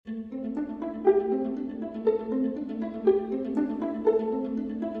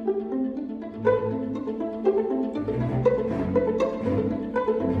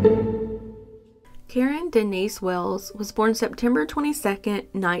Denise Wells was born September 22,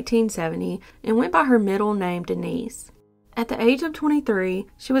 1970, and went by her middle name Denise. At the age of 23,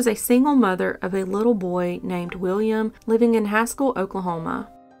 she was a single mother of a little boy named William living in Haskell,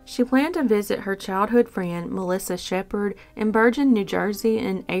 Oklahoma. She planned to visit her childhood friend Melissa Shepard in Bergen, New Jersey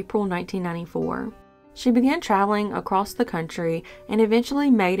in April 1994. She began traveling across the country and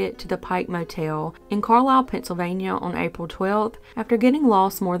eventually made it to the Pike Motel in Carlisle, Pennsylvania on April 12th after getting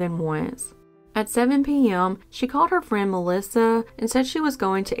lost more than once. At 7 p.m., she called her friend Melissa and said she was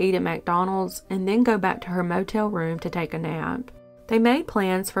going to eat at McDonald's and then go back to her motel room to take a nap. They made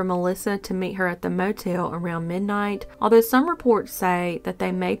plans for Melissa to meet her at the motel around midnight, although some reports say that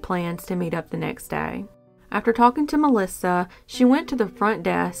they made plans to meet up the next day. After talking to Melissa, she went to the front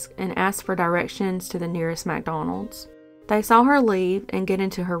desk and asked for directions to the nearest McDonald's. They saw her leave and get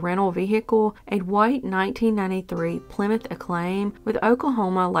into her rental vehicle, a white 1993 Plymouth Acclaim with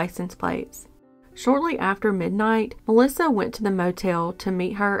Oklahoma license plates. Shortly after midnight, Melissa went to the motel to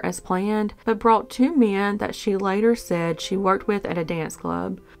meet her as planned, but brought two men that she later said she worked with at a dance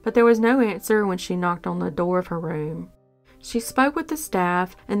club, but there was no answer when she knocked on the door of her room. She spoke with the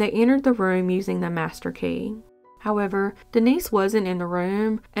staff, and they entered the room using the master key. However, Denise wasn't in the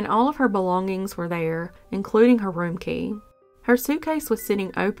room, and all of her belongings were there, including her room key. Her suitcase was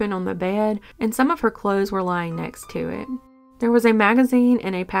sitting open on the bed, and some of her clothes were lying next to it. There was a magazine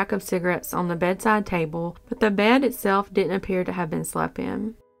and a pack of cigarettes on the bedside table, but the bed itself didn't appear to have been slept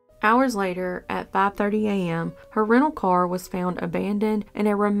in. Hours later, at 5:30 a.m., her rental car was found abandoned in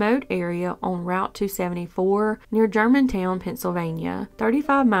a remote area on Route 274 near Germantown, Pennsylvania,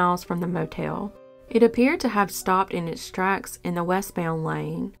 35 miles from the motel. It appeared to have stopped in its tracks in the westbound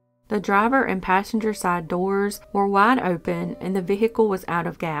lane. The driver and passenger side doors were wide open and the vehicle was out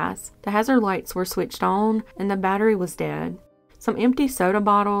of gas. The hazard lights were switched on and the battery was dead. Some empty soda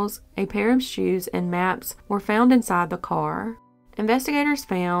bottles, a pair of shoes, and maps were found inside the car. Investigators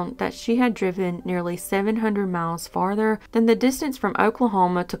found that she had driven nearly 700 miles farther than the distance from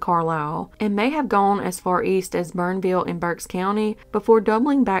Oklahoma to Carlisle and may have gone as far east as Burnville in Berks County before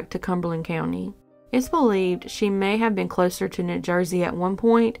doubling back to Cumberland County. It's believed she may have been closer to New Jersey at one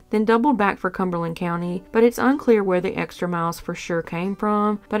point, then doubled back for Cumberland County, but it's unclear where the extra miles for sure came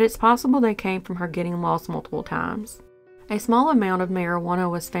from, but it's possible they came from her getting lost multiple times. A small amount of marijuana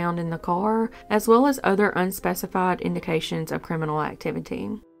was found in the car, as well as other unspecified indications of criminal activity.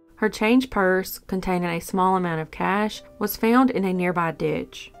 Her change purse, containing a small amount of cash, was found in a nearby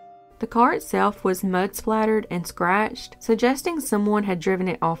ditch. The car itself was mud-splattered and scratched, suggesting someone had driven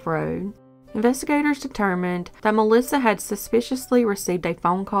it off-road. Investigators determined that Melissa had suspiciously received a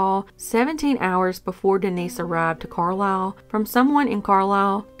phone call 17 hours before Denise arrived to Carlisle from someone in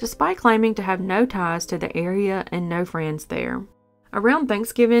Carlisle, despite claiming to have no ties to the area and no friends there. Around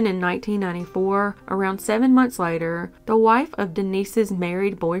Thanksgiving in 1994, around 7 months later, the wife of Denise's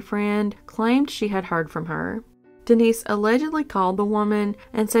married boyfriend claimed she had heard from her. Denise allegedly called the woman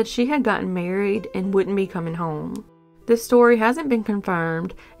and said she had gotten married and wouldn't be coming home. This story hasn't been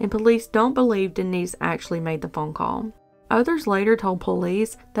confirmed, and police don't believe Denise actually made the phone call. Others later told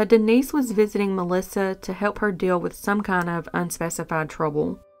police that Denise was visiting Melissa to help her deal with some kind of unspecified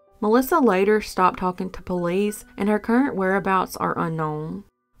trouble. Melissa later stopped talking to police, and her current whereabouts are unknown.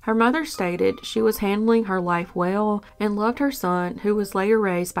 Her mother stated she was handling her life well and loved her son, who was later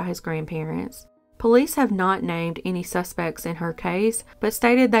raised by his grandparents. Police have not named any suspects in her case, but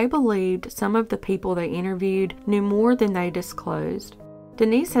stated they believed some of the people they interviewed knew more than they disclosed.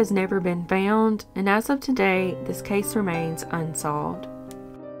 Denise has never been found, and as of today, this case remains unsolved.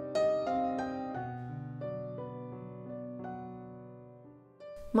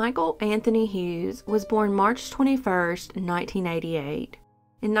 Michael Anthony Hughes was born March 21, 1988.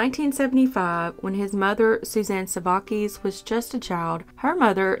 In 1975, when his mother, Suzanne Savakis, was just a child, her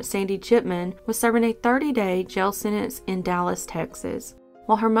mother, Sandy Chipman, was serving a 30-day jail sentence in Dallas, Texas.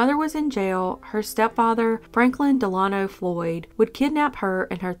 While her mother was in jail, her stepfather, Franklin Delano Floyd, would kidnap her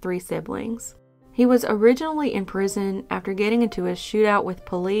and her 3 siblings. He was originally in prison after getting into a shootout with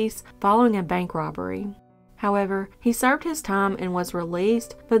police following a bank robbery. However, he served his time and was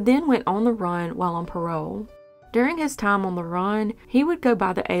released, but then went on the run while on parole. During his time on the run, he would go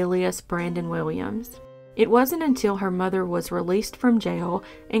by the alias Brandon Williams. It wasn't until her mother was released from jail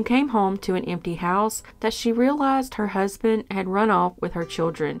and came home to an empty house that she realized her husband had run off with her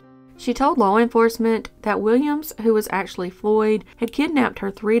children. She told law enforcement that Williams, who was actually Floyd, had kidnapped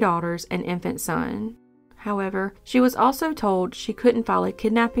her 3 daughters and infant son. However, she was also told she couldn't file a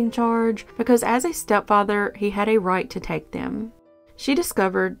kidnapping charge because as a stepfather, he had a right to take them. she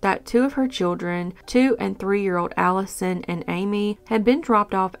discovered that two of her children, 2- and 3-year-old Allison and Amy, had been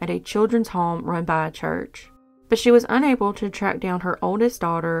dropped off at a children's home run by a church. But she was unable to track down her oldest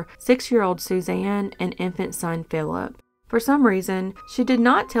daughter, 6-year-old Suzanne, and infant son Philip. For some reason, she did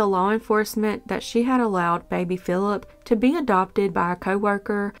not tell law enforcement that she had allowed baby Philip to be adopted by a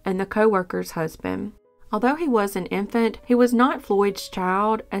coworker and the coworker's husband. Although he was an infant, he was not Floyd's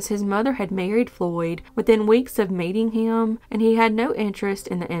child, as his mother had married Floyd within weeks of meeting him, and he had no interest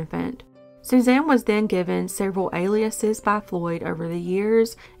in the infant. Suzanne was then given several aliases by Floyd over the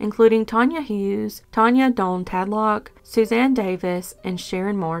years, including Tanya Hughes, Tanya Dawn Tadlock, Suzanne Davis, and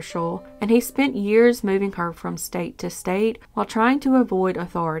Sharon Marshall, and he spent years moving her from state to state while trying to avoid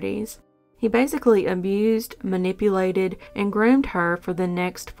authorities. He basically abused, manipulated, and groomed her for the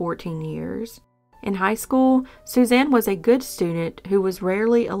next 14 years. In high school, Suzanne was a good student who was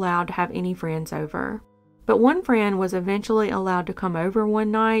rarely allowed to have any friends over. But one friend was eventually allowed to come over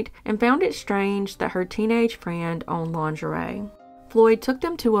one night and found it strange that her teenage friend owned lingerie. Floyd took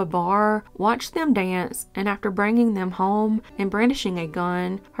them to a bar, watched them dance, and after bringing them home and brandishing a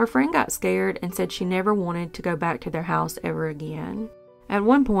gun, her friend got scared and said she never wanted to go back to their house ever again. At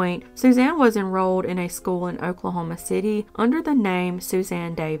one point, Suzanne was enrolled in a school in Oklahoma City under the name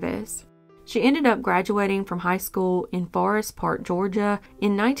Suzanne Davis. She ended up graduating from high school in Forest Park, Georgia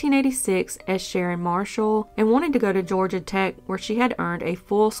in 1986 as Sharon Marshall and wanted to go to Georgia Tech, where she had earned a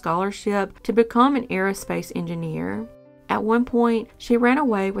full scholarship to become an aerospace engineer. At one point, she ran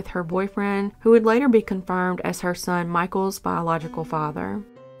away with her boyfriend, who would later be confirmed as her son Michael's biological father.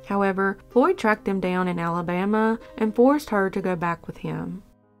 However, Floyd tracked them down in Alabama and forced her to go back with him.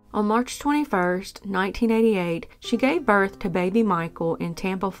 On March 21, 1988, she gave birth to baby Michael in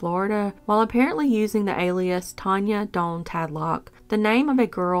Tampa, Florida, while apparently using the alias Tanya Dawn Tadlock, the name of a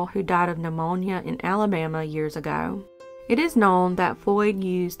girl who died of pneumonia in Alabama years ago. It is known that Floyd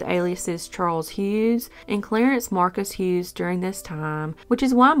used the aliases Charles Hughes and Clarence Marcus Hughes during this time, which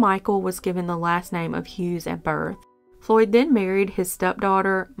is why Michael was given the last name of Hughes at birth. Floyd then married his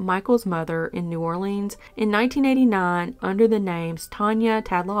stepdaughter, Michael's mother, in New Orleans in 1989 under the names Tanya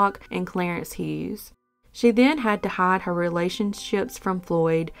Tadlock and Clarence Hughes. She then had to hide her relationships from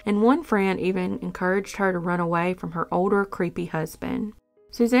Floyd, and one friend even encouraged her to run away from her older, creepy husband.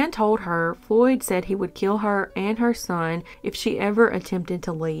 Suzanne told her Floyd said he would kill her and her son if she ever attempted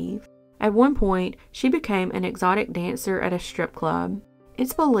to leave. At one point, she became an exotic dancer at a strip club.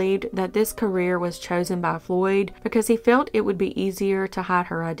 It's believed that this career was chosen by Floyd because he felt it would be easier to hide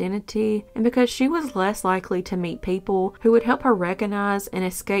her identity and because she was less likely to meet people who would help her recognize and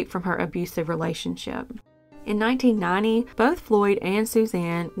escape from her abusive relationship. In 1990, both Floyd and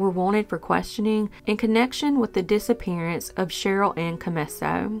Suzanne were wanted for questioning in connection with the disappearance of Sheila Ann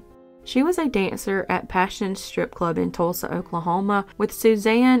Deviney. She was a dancer at Passion Strip Club in Tulsa, Oklahoma, with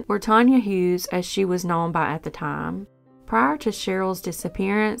Suzanne, or Tanya Hughes as she was known by at the time. Prior to Cheryl's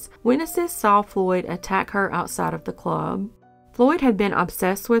disappearance, witnesses saw Floyd attack her outside of the club. Floyd had been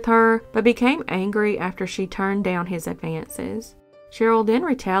obsessed with her, but became angry after she turned down his advances. Cheryl then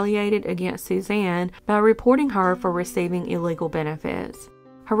retaliated against Suzanne by reporting her for receiving illegal benefits.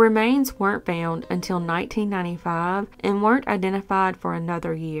 Her remains weren't found until 1995 and weren't identified for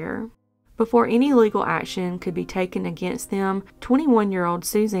another year. Before any legal action could be taken against them, 21-year-old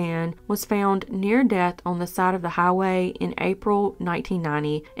Suzanne was found near death on the side of the highway in April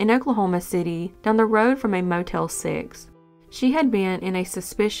 1990 in Oklahoma City, down the road from a Motel 6. She had been in a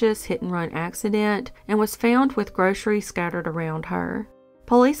suspicious hit-and-run accident and was found with groceries scattered around her.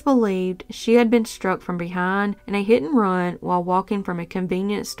 Police believed she had been struck from behind in a hit-and-run while walking from a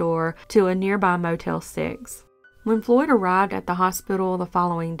convenience store to a nearby Motel 6. When Floyd arrived at the hospital the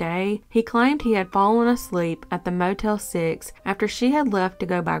following day, he claimed he had fallen asleep at the Motel 6 after she had left to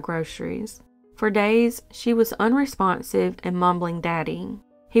go buy groceries. For days, she was unresponsive and mumbling "Daddy."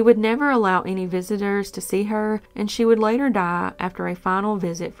 He would never allow any visitors to see her, and she would later die after a final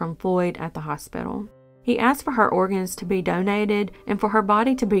visit from Floyd at the hospital. He asked for her organs to be donated and for her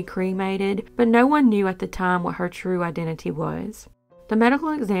body to be cremated, but no one knew at the time what her true identity was. The medical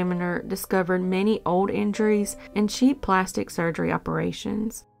examiner discovered many old injuries and cheap plastic surgery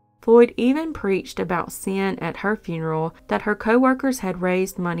operations. Floyd even preached about sin at her funeral that her co-workers had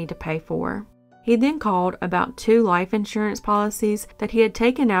raised money to pay for. He then called about 2 life insurance policies that he had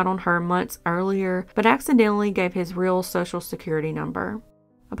taken out on her months earlier, but accidentally gave his real Social Security number.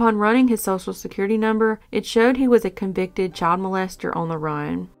 Upon running his Social Security number, it showed he was a convicted child molester on the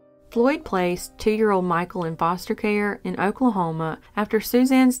run. Floyd placed 2-year-old Michael in foster care in Oklahoma after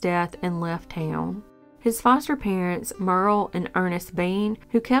Suzanne's death and left town. His foster parents, Merle and Ernest Bean,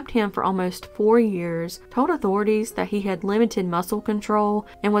 who kept him for almost 4 years, told authorities that he had limited muscle control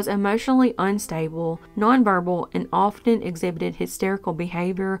and was emotionally unstable, nonverbal, and often exhibited hysterical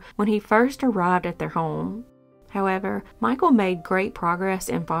behavior when he first arrived at their home. However, Michael made great progress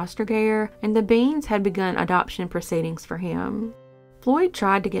in foster care, and the Beans had begun adoption proceedings for him. Floyd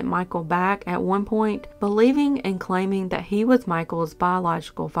tried to get Michael back at one point, believing and claiming that he was Michael's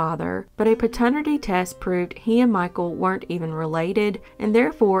biological father, but a paternity test proved he and Michael weren't even related, and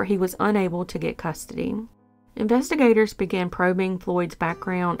therefore he was unable to get custody. Investigators began probing Floyd's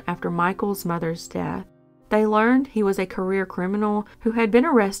background after Michael's mother's death. They learned he was a career criminal who had been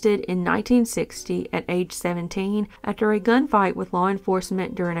arrested in 1960 at age 17 after a gunfight with law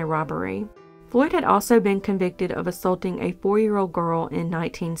enforcement during a robbery. Floyd had also been convicted of assaulting a 4-year-old girl in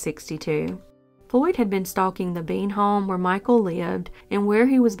 1962. Floyd had been stalking the Bean home where Michael lived and where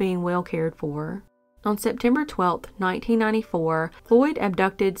he was being well cared for. On September 12, 1994, Floyd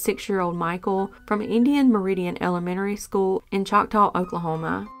abducted 6-year-old Michael from Indian Meridian Elementary School in Choctaw,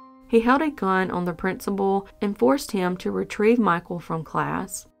 Oklahoma. He held a gun on the principal and forced him to retrieve Michael from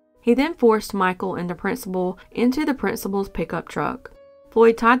class. He then forced Michael and the principal into the principal's pickup truck.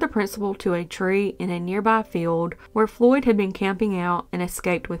 Floyd tied the principal to a tree in a nearby field where Floyd had been camping out and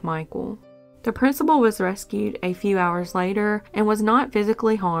escaped with Michael. The principal was rescued a few hours later and was not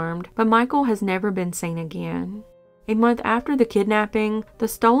physically harmed, but Michael has never been seen again. A month after the kidnapping, the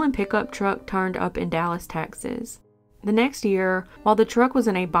stolen pickup truck turned up in Dallas, Texas. The next year, while the truck was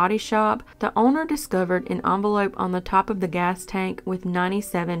in a body shop, the owner discovered an envelope on the top of the gas tank with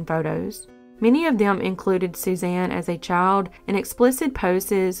 97 photos. Many of them included Suzanne as a child and explicit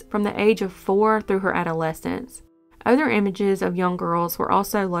poses from the age of 4 through her adolescence. Other images of young girls were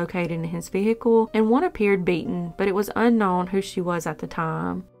also located in his vehicle, and one appeared beaten, but it was unknown who she was at the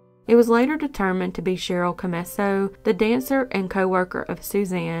time. It was later determined to be Cheryl Camesso, the dancer and co-worker of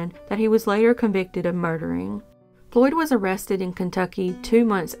Suzanne, that he was later convicted of murdering. Floyd was arrested in Kentucky 2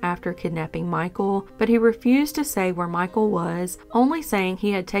 months after kidnapping Michael, but he refused to say where Michael was, only saying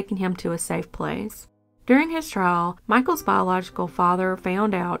he had taken him to a safe place. During his trial, Michael's biological father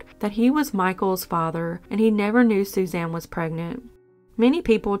found out that he was Michael's father and he never knew Suzanne was pregnant. Many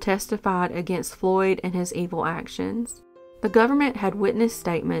people testified against Floyd and his evil actions. The government had witness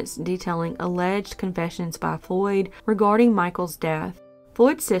statements detailing alleged confessions by Floyd regarding Michael's death.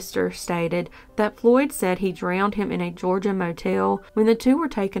 Floyd's sister stated that Floyd said he drowned him in a Georgia motel when the two were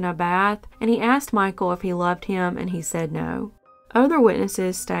taking a bath, and he asked Michael if he loved him, and he said no. Other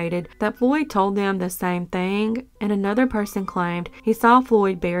witnesses stated that Floyd told them the same thing, and another person claimed he saw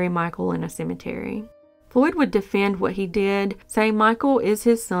Floyd bury Michael in a cemetery. Floyd would defend what he did, saying Michael is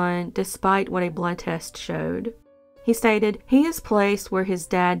his son despite what a blood test showed. He stated, "He is placed where his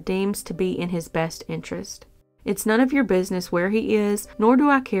dad deems to be in his best interest. It's none of your business where he is, nor do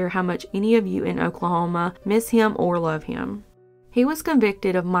I care how much any of you in Oklahoma miss him or love him." He was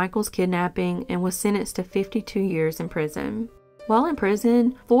convicted of Michael's kidnapping and was sentenced to 52 years in prison. While in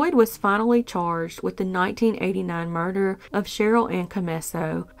prison, Floyd was finally charged with the 1989 murder of Cheryl Ann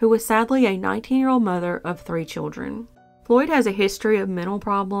Camesso, who was sadly a 19-year-old mother of 3 children. Floyd has a history of mental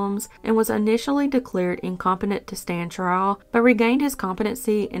problems and was initially declared incompetent to stand trial, but regained his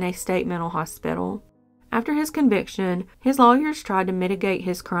competency in a state mental hospital. After his conviction, his lawyers tried to mitigate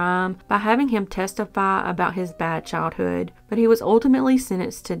his crime by having him testify about his bad childhood, but he was ultimately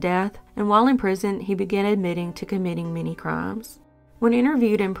sentenced to death, and while in prison, he began admitting to committing many crimes. When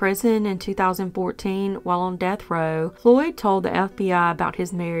interviewed in prison in 2014 while on death row, Floyd told the FBI about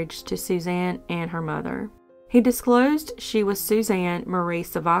his marriage to Suzanne and her mother. He disclosed she was Suzanne Marie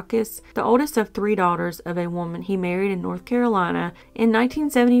Savakis, the oldest of 3 daughters of a woman he married in North Carolina in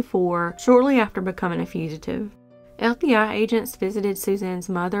 1974, shortly after becoming a fugitive. FBI agents visited Suzanne's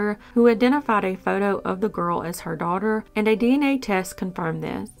mother, who identified a photo of the girl as her daughter, and a DNA test confirmed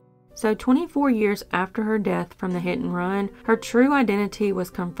this. So 24 years after her death from the hit and run, her true identity was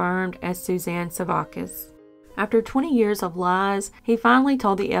confirmed as Suzanne Savakis. After 20 years of lies, he finally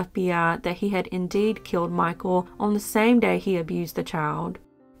told the FBI that he had indeed killed Michael on the same day he abused the child.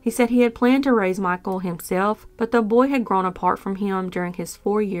 He said he had planned to raise Michael himself, but the boy had grown apart from him during his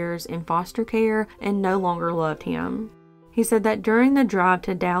 4 years in foster care and no longer loved him. He said that during the drive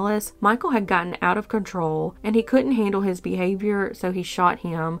to Dallas, Michael had gotten out of control and he couldn't handle his behavior, so he shot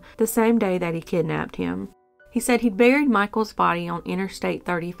him the same day that he kidnapped him. He said he'd buried Michael's body on Interstate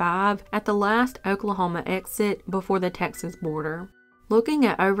 35 at the last Oklahoma exit before the Texas border. Looking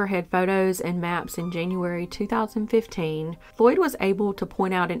at overhead photos and maps in January 2015, Floyd was able to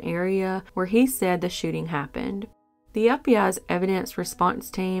point out an area where he said the shooting happened. The FBI's evidence response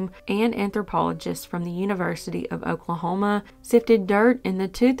team and anthropologists from the University of Oklahoma sifted dirt in the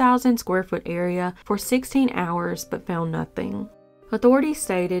 2,000 square foot area for 16 hours but found nothing. Authorities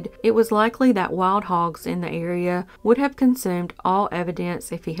stated it was likely that wild hogs in the area would have consumed all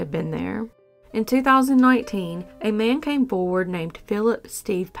evidence if he had been there. In 2019, a man came forward named Philip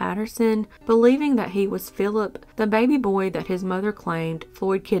Steve Patterson, believing that he was Philip, the baby boy that his mother claimed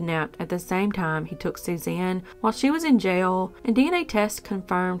Floyd kidnapped at the same time he took Suzanne while she was in jail, and DNA tests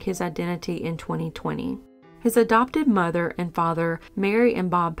confirmed his identity in 2020. His adopted mother and father, Mary and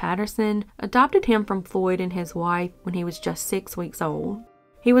Bob Patterson, adopted him from Floyd and his wife when he was just 6 weeks old.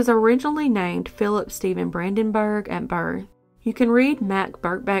 He was originally named Philip Stephen Brandenburg at birth. You can read Mac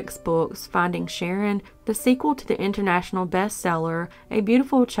Birkbeck's books Finding Sharon, the sequel to the international bestseller A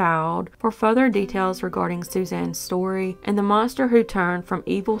Beautiful Child, for further details regarding Suzanne's story and the monster who turned from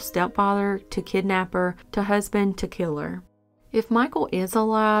evil stepfather to kidnapper to husband to killer. If Michael is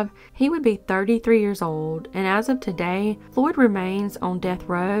alive, he would be 33 years old, and as of today, Floyd remains on death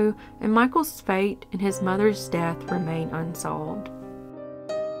row, and Michael's fate and his mother's death remain unsolved.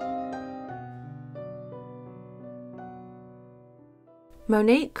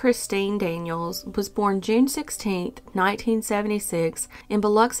 Monique Christine Daniels was born June 16, 1976, in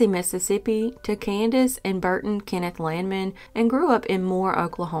Biloxi, Mississippi, to Candace and Burton Kenneth Landman, and grew up in Moore,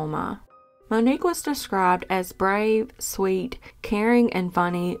 Oklahoma. Monique was described as brave, sweet, caring, and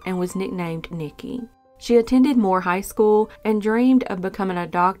funny, and was nicknamed Nikki. She attended Moore High School and dreamed of becoming a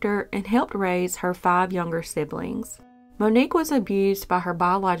doctor and helped raise her 5 younger siblings. Monique was abused by her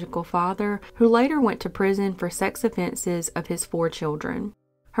biological father, who later went to prison for sex offenses of his 4 children.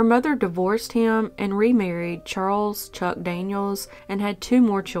 Her mother divorced him and remarried Charles Chuck Daniels and had 2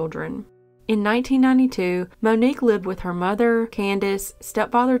 more children. In 1992, Monique lived with her mother, Candace,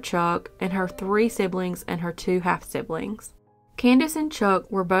 stepfather Chuck, and her 3 siblings and her 2 half-siblings. Candace and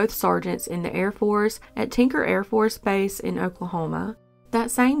Chuck were both sergeants in the Air Force at Tinker Air Force Base in Oklahoma. That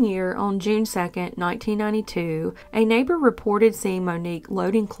same year, on June 2, 1992, a neighbor reported seeing Monique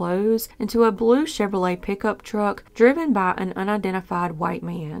loading clothes into a blue Chevrolet pickup truck driven by an unidentified white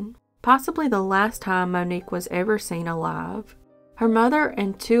man, possibly the last time Monique was ever seen alive. Her mother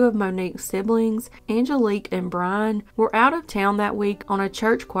and 2 of Monique's siblings, Angelique and Brian, were out of town that week on a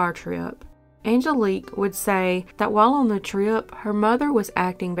church choir trip. Angelique would say that while on the trip, her mother was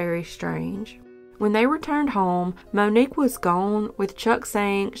acting very strange. When they returned home, Monique was gone, with Chuck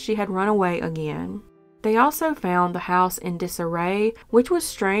saying she had run away again. They also found the house in disarray, which was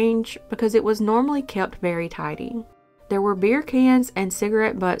strange because it was normally kept very tidy. There were beer cans and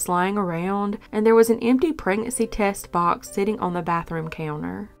cigarette butts lying around, and there was an empty pregnancy test box sitting on the bathroom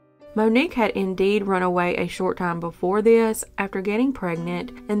counter. Monique had indeed run away a short time before this after getting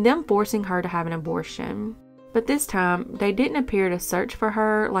pregnant and them forcing her to have an abortion. But this time, they didn't appear to search for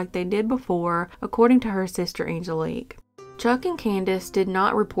her like they did before, according to her sister Angelique. Chuck and Candace did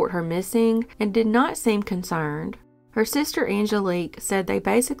not report her missing and did not seem concerned. Her sister Angelique said they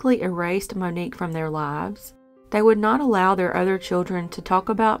basically erased Monique from their lives. They would not allow their other children to talk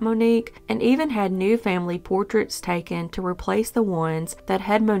about Monique and even had new family portraits taken to replace the ones that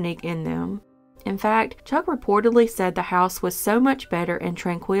had Monique in them. In fact, Chuck reportedly said the house was so much better and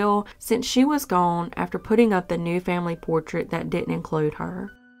tranquil since she was gone after putting up the new family portrait that didn't include her.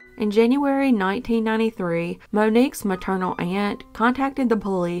 In January 1993, Monique's maternal aunt contacted the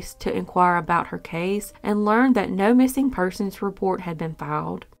police to inquire about her case and learned that no missing persons report had been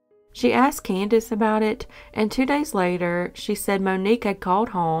filed. She asked Candace about it, and 2 days later, she said Monique had called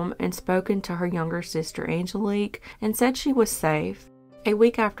home and spoken to her younger sister Angelique and said she was safe. A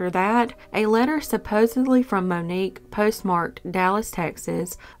week after that, a letter supposedly from Monique, postmarked Dallas,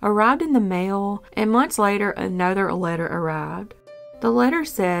 Texas, arrived in the mail, and months later another letter arrived. The letter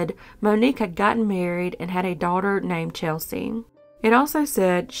said Monique had gotten married and had a daughter named Chelsea. It also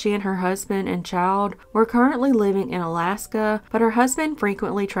said she and her husband and child were currently living in Alaska, but her husband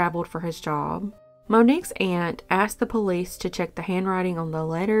frequently traveled for his job. Monique's aunt asked the police to check the handwriting on the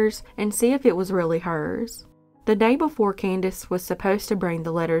letters and see if it was really hers. The day before Candace was supposed to bring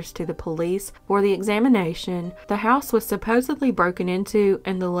the letters to the police for the examination, the house was supposedly broken into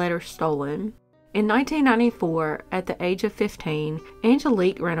and the letters stolen. In 1994, at the age of 15,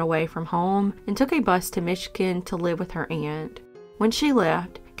 Angelique ran away from home and took a bus to Michigan to live with her aunt. When she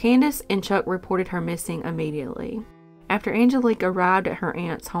left, Candace and Chuck reported her missing immediately. After Angelique arrived at her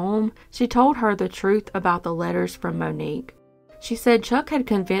aunt's home, she told her the truth about the letters from Monique. She said Chuck had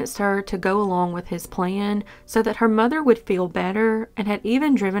convinced her to go along with his plan so that her mother would feel better and had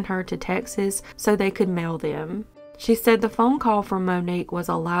even driven her to Texas so they could mail them. She said the phone call from Monique was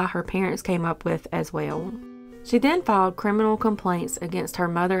a lie her parents came up with as well. She then filed criminal complaints against her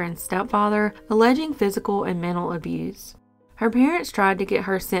mother and stepfather, alleging physical and mental abuse. Her parents tried to get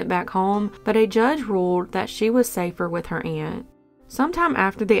her sent back home, but a judge ruled that she was safer with her aunt. Sometime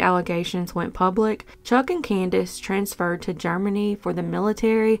after the allegations went public, Chuck and Candace transferred to Germany for the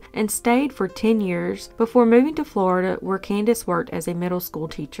military and stayed for 10 years before moving to Florida, where Candace worked as a middle school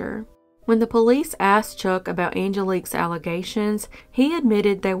teacher. When the police asked Chuck about Angelique's allegations, he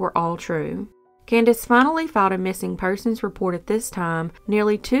admitted they were all true. Candace finally filed a missing persons report at this time,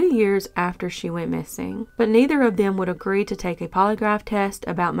 nearly 2 years after she went missing, but neither of them would agree to take a polygraph test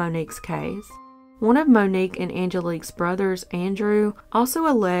about Monique's case. One of Monique and Angelique's brothers, Andrew, also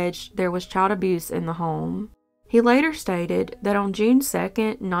alleged there was child abuse in the home. He later stated that on June 2,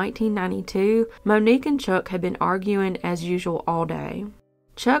 1992, Monique and Chuck had been arguing as usual all day.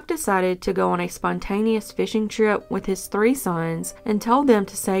 Chuck decided to go on a spontaneous fishing trip with his 3 sons and told them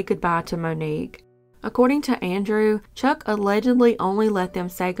to say goodbye to Monique. According to Andrew, Chuck allegedly only let them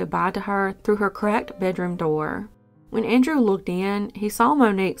say goodbye to her through her cracked bedroom door. When Andrew looked in, he saw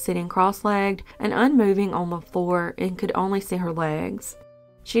Monique sitting cross-legged and unmoving on the floor and could only see her legs.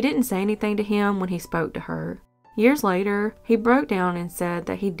 She didn't say anything to him when he spoke to her. Years later, he broke down and said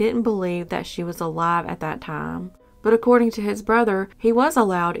that he didn't believe that she was alive at that time. But according to his brother, he was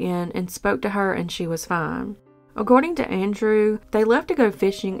allowed in and spoke to her and she was fine. According to Andrew, they left to go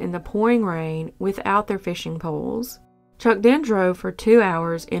fishing in the pouring rain without their fishing poles. Chuck then drove for 2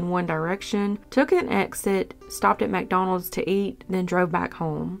 hours in one direction, took an exit, stopped at McDonald's to eat, then drove back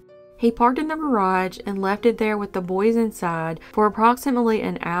home. He parked in the garage and left it there with the boys inside for approximately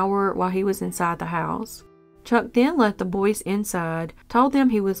an hour while he was inside the house. Chuck then let the boys inside, told them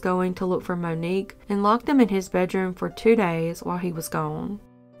he was going to look for Monique, and locked them in his bedroom for 2 days while he was gone.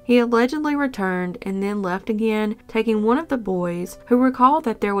 He allegedly returned and then left again, taking one of the boys, who recalled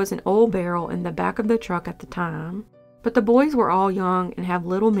that there was an oil barrel in the back of the truck at the time. But the boys were all young and have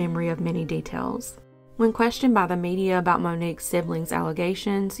little memory of many details. When questioned by the media about Monique's siblings'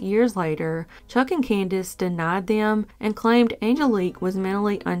 allegations years later, Chuck and Candace denied them and claimed Angelique was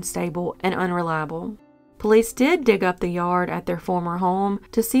mentally unstable and unreliable. Police did dig up the yard at their former home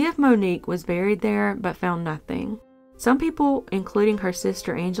to see if Monique was buried there, but found nothing. Some people, including her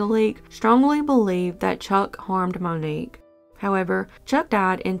sister Angelique, strongly believe that Chuck harmed Monique. However, Chuck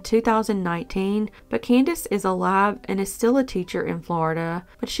died in 2019, but Candace is alive and is still a teacher in Florida,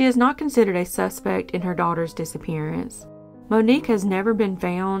 but she is not considered a suspect in her daughter's disappearance. Monique has never been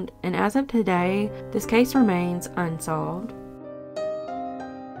found, and as of today, this case remains unsolved.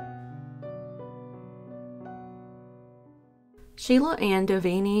 Sheila Ann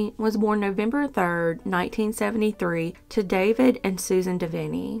Deviney was born November 3, 1973, to David and Susan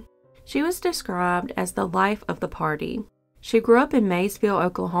Deviney. She was described as the life of the party. She grew up in Maysville,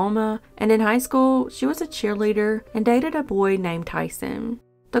 Oklahoma, and in high school, she was a cheerleader and dated a boy named Tyson.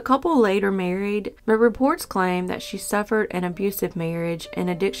 The couple later married, but reports claim that she suffered an abusive marriage and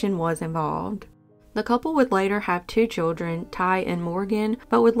addiction was involved. The couple would later have 2 children, Ty and Morgan,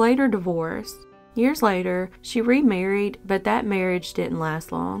 but would later divorce. Years later, she remarried, but that marriage didn't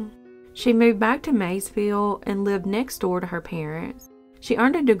last long. She moved back to Maysville and lived next door to her parents. She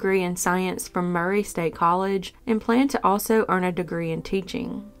earned a degree in science from Murray State College and planned to also earn a degree in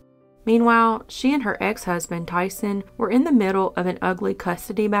teaching. Meanwhile, she and her ex-husband Tyson were in the middle of an ugly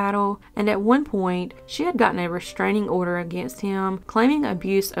custody battle, and at one point, she had gotten a restraining order against him, claiming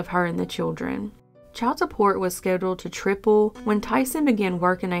abuse of her and the children. Child support was scheduled to triple when Tyson began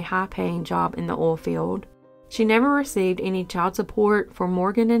working a high-paying job in the oil field. She never received any child support for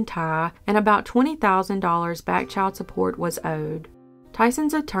Morgan and Ty, and about $20,000 back child support was owed.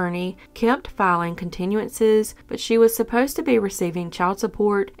 Tyson's attorney kept filing continuances, but she was supposed to be receiving child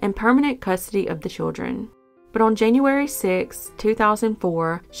support and permanent custody of the children. But on January 6,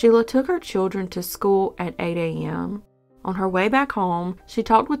 2004, Sheila took her children to school at 8 a.m. On her way back home, she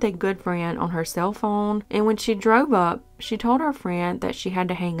talked with a good friend on her cell phone, and when she drove up, she told her friend that she had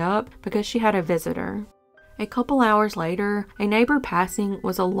to hang up because she had a visitor. A couple hours later, a neighbor passing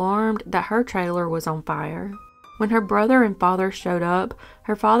was alarmed that her trailer was on fire. When her brother and father showed up,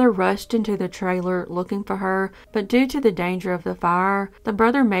 her father rushed into the trailer looking for her, but due to the danger of the fire, the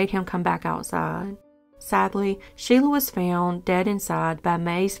brother made him come back outside. Sadly, Sheila was found dead inside by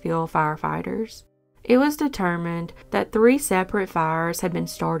Maysville firefighters. It was determined that 3 separate fires had been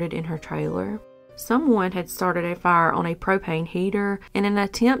started in her trailer. Someone had started a fire on a propane heater in an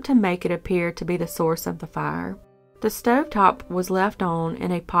attempt to make it appear to be the source of the fire. The stovetop was left on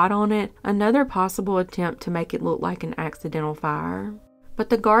and a pot on it, another possible attempt to make it look like an accidental fire. But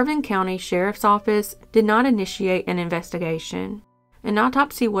the Garvin County Sheriff's Office did not initiate an investigation. An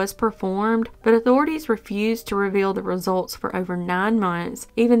autopsy was performed, but authorities refused to reveal the results for over 9 months,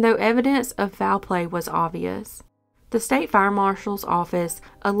 even though evidence of foul play was obvious. The state fire marshal's office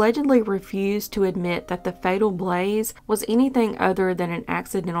allegedly refused to admit that the fatal blaze was anything other than an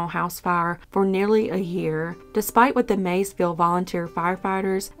accidental house fire for nearly a year, despite what the Maysville volunteer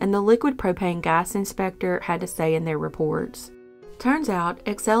firefighters and the liquid propane gas inspector had to say in their reports. Turns out,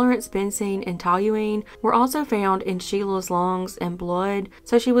 accelerants benzene and toluene were also found in Sheila's lungs and blood,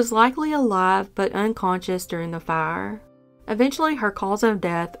 so she was likely alive but unconscious during the fire. Eventually, her cause of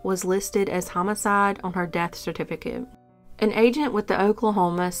death was listed as homicide on her death certificate. An agent with the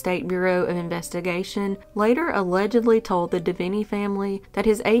Oklahoma State Bureau of Investigation later allegedly told the Deviney family that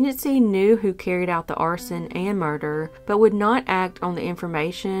his agency knew who carried out the arson and murder, but would not act on the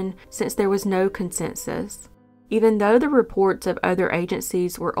information since there was no consensus. Even though the reports of other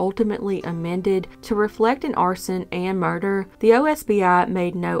agencies were ultimately amended to reflect an arson and murder, the OSBI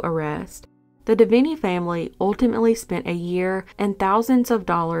made no arrest. The Deviney family ultimately spent a year and thousands of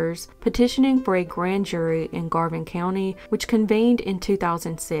dollars petitioning for a grand jury in Garvin County, which convened in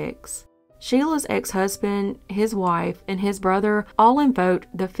 2006. Sheila's ex-husband, his wife, and his brother all invoked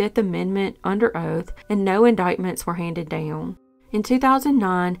the Fifth Amendment under oath, and no indictments were handed down. In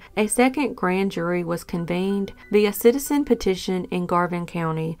 2009, a second grand jury was convened via citizen petition in Garvin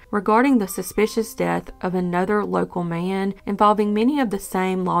County regarding the suspicious death of another local man involving many of the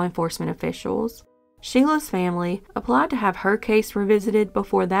same law enforcement officials. Sheila's family applied to have her case revisited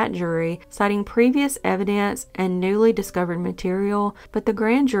before that jury, citing previous evidence and newly discovered material, but the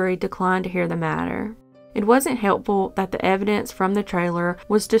grand jury declined to hear the matter. It wasn't helpful that the evidence from the trailer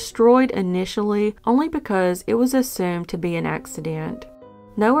was destroyed initially only because it was assumed to be an accident.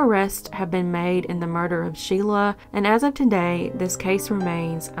 No arrests have been made in the murder of Sheila, and as of today, this case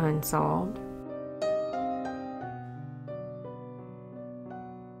remains unsolved.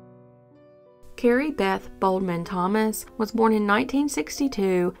 Carrie Beth Boldman Thomas was born in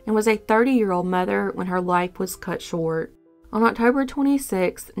 1962 and was a 30-year-old mother when her life was cut short. On October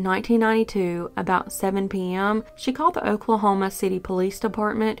 26, 1992, about 7 p.m., she called the Oklahoma City Police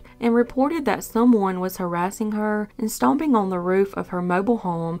Department and reported that someone was harassing her and stomping on the roof of her mobile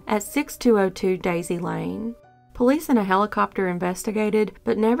home at 6202 Daisy Lane. Police and a helicopter investigated,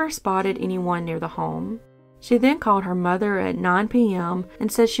 but never spotted anyone near the home. She then called her mother at 9 p.m.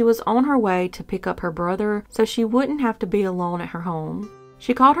 and said she was on her way to pick up her brother so she wouldn't have to be alone at her home.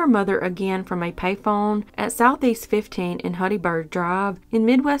 She called her mother again from a payphone at Southeast 15 in Huddyburg Drive in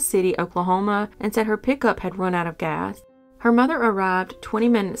Midwest City, Oklahoma, and said her pickup had run out of gas. Her mother arrived 20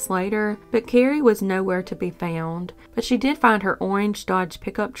 minutes later, but Carrie was nowhere to be found, but she did find her orange Dodge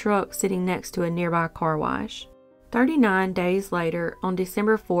pickup truck sitting next to a nearby car wash. 39 days later, on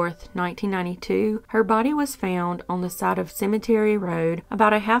December 4, 1992, her body was found on the side of Cemetery Road,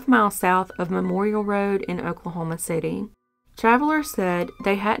 about a half-mile south of Memorial Road in Oklahoma City. Travelers said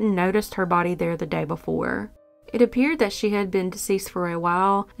they hadn't noticed her body there the day before. It appeared that she had been deceased for a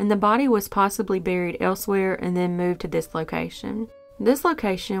while, and the body was possibly buried elsewhere and then moved to this location. This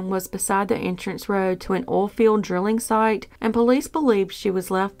location was beside the entrance road to an oil field drilling site, and police believed she was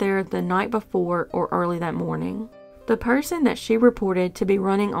left there the night before or early that morning. The person that she reported to be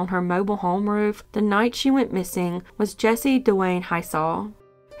running on her mobile home roof the night she went missing was Jesse Dwayne Highsaw.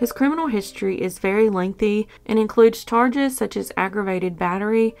 His criminal history is very lengthy and includes charges such as aggravated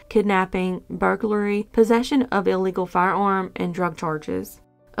battery, kidnapping, burglary, possession of illegal firearm, and drug charges.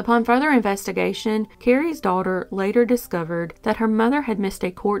 Upon further investigation, Carrie's daughter later discovered that her mother had missed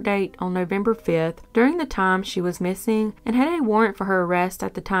a court date on November 5th during the time she was missing and had a warrant for her arrest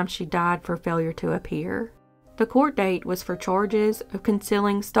at the time she died for failure to appear. The court date was for charges of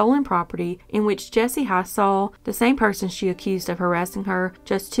concealing stolen property in which Jesse Highsaw, the same person she accused of harassing her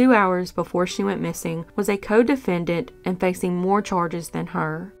just 2 hours before she went missing, was a co-defendant and facing more charges than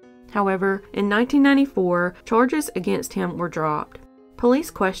her. However, in 1994, charges against him were dropped. Police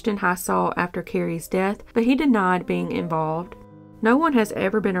questioned Highsaw after Carrie's death, but he denied being involved. No one has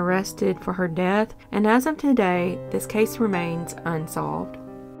ever been arrested for her death, and as of today, this case remains unsolved.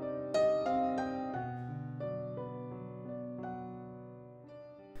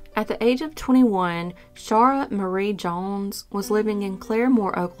 At the age of 21, Pshara Marie Jones was living in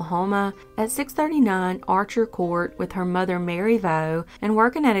Claremore, Oklahoma at 639 Archer Court with her mother Mary Vo and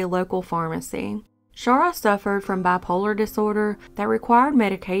working at a local pharmacy. Pshara suffered from bipolar disorder that required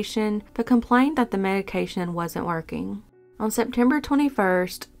medication but complained that the medication wasn't working. On September 21,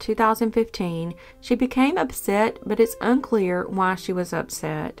 2015, she became upset, but it's unclear why she was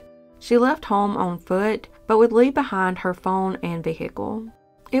upset. She left home on foot but would leave behind her phone and vehicle.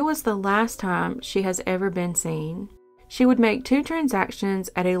 It was the last time she has ever been seen. She would make 2 transactions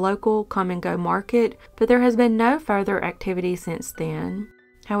at a local come-and-go market, but there has been no further activity since then.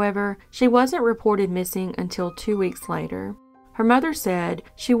 However, she wasn't reported missing until 2 weeks later. Her mother said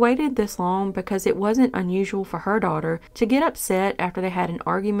she waited this long because it wasn't unusual for her daughter to get upset after they had an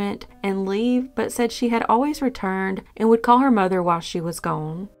argument and leave, but said she had always returned and would call her mother while she was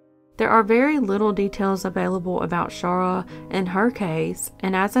gone. There are very little details available about Pshara and her case,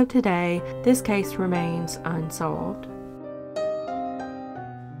 and as of today, this case remains unsolved.